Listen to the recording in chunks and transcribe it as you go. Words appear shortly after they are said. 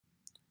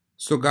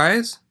So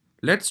guys,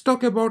 let's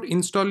talk about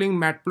installing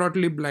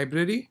Matplotlib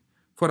library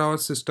for our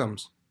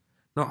systems.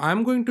 Now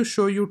I'm going to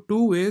show you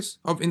two ways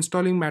of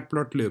installing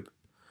Matplotlib.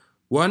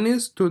 One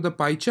is through the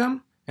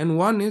PyCharm and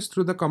one is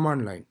through the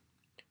command line.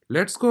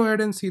 Let's go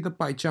ahead and see the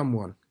PyCharm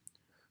one.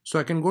 So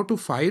I can go to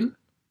File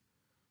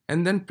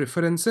and then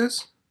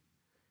Preferences,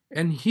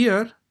 and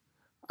here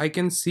I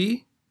can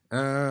see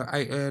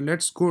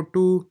let's go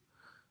to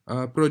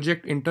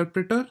Project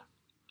Interpreter,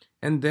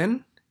 and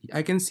then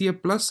I can see a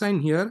plus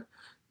sign here.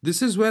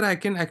 This is where I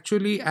can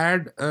actually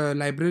add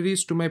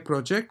libraries to my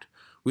project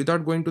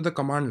without going to the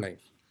command line.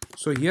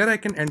 So here I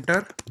can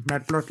enter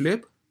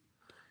matplotlib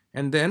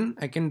and then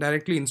I can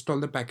directly install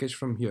the package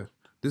from here.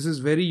 This is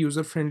very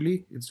user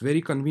friendly, it's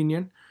very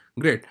convenient.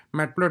 Great,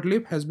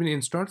 matplotlib has been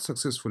installed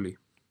successfully.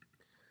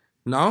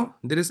 Now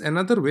there is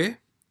another way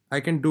I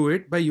can do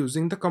it by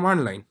using the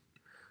command line.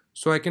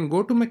 So I can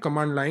go to my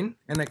command line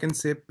and I can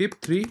say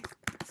pip3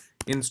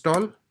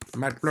 install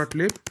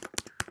matplotlib.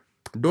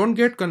 Don't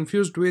get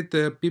confused with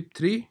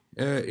pip3.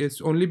 It's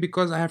only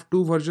because I have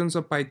two versions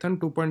of Python,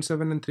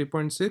 2.7 and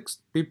 3.6.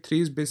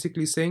 pip3 is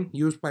basically saying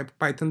use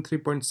Python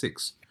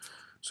 3.6.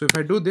 So if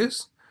I do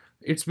this,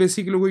 it's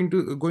basically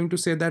going to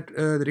say that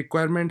the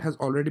requirement has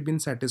already been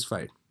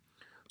satisfied.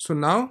 So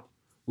now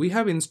we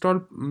have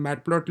installed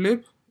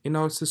matplotlib in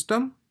our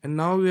system, and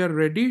now we are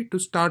ready to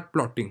start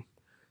plotting.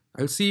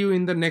 I'll see you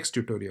in the next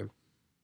tutorial.